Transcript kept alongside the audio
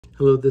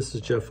Hello, this is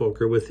Geoff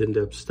with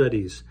In-Depth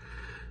Studies.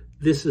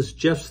 This is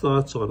Geoff's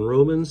thoughts on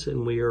Romans,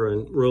 and we are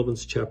in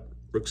Romans chapter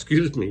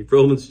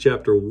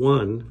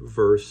 1,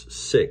 verse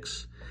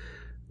 6,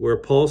 where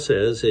Paul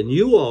says, "And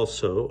you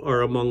also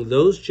are among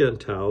those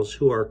Gentiles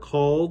who are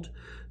called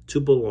to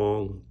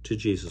belong to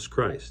Jesus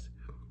Christ."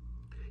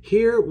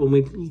 Here, when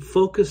we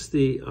focus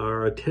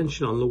our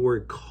attention on the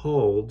word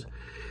called,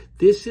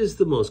 this is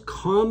the most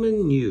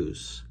common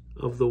use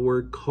of the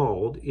word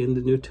called in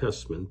the New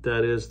Testament.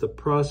 That is the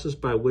process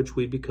by which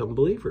we become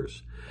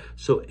believers.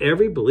 So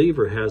every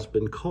believer has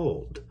been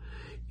called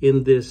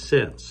in this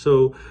sense.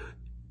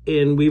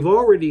 And we've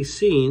already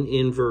seen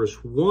in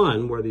verse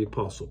 1 where the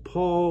Apostle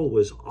Paul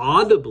was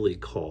audibly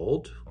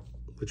called,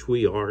 which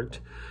we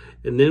aren't.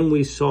 And then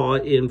we saw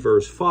in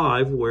verse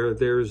 5 where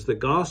there's the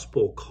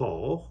gospel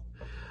call.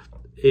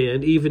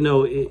 And even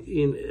though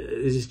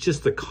it's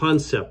just the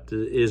concept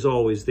is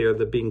always there,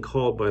 the being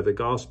called by the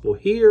gospel,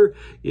 here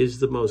is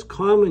the most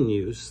common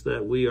use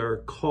that we are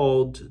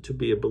called to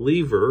be a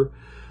believer.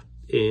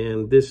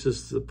 And this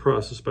is the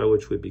process by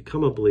which we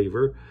become a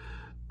believer.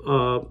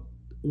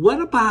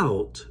 What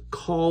about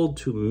called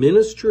to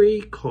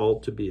ministry,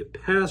 called to be a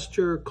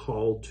pastor,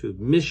 called to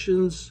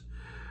missions?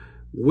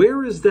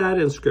 Where is that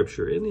in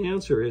Scripture? And the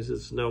answer is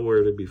it's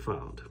nowhere to be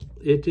found.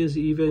 It is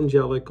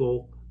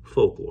evangelical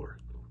folklore.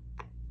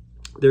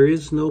 There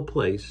is no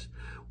place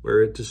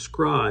where it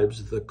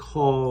describes the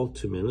call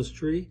to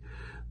ministry,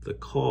 the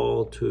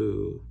call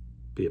to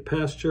be a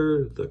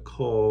pastor, the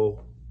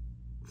call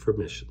for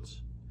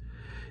missions.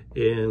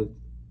 And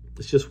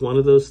it's just one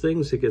of those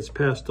things that gets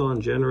passed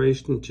on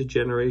generation to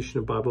generation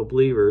of Bible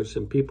believers,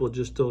 and people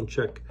just don't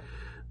check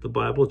the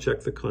Bible,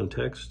 check the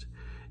context.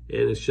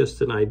 And it's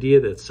just an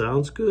idea that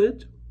sounds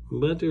good,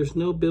 but there's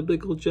no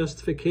biblical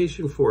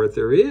justification for it.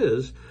 There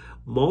is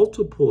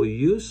multiple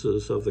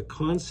uses of the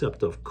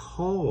concept of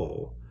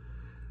call,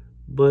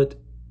 but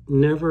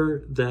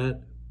never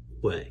that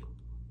way.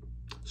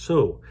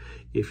 So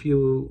if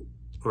you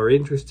are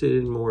interested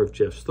in more of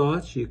Geoff's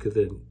thoughts, you could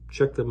then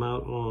check them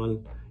out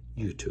on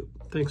YouTube.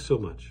 Thanks so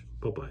much.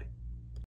 Bye-bye.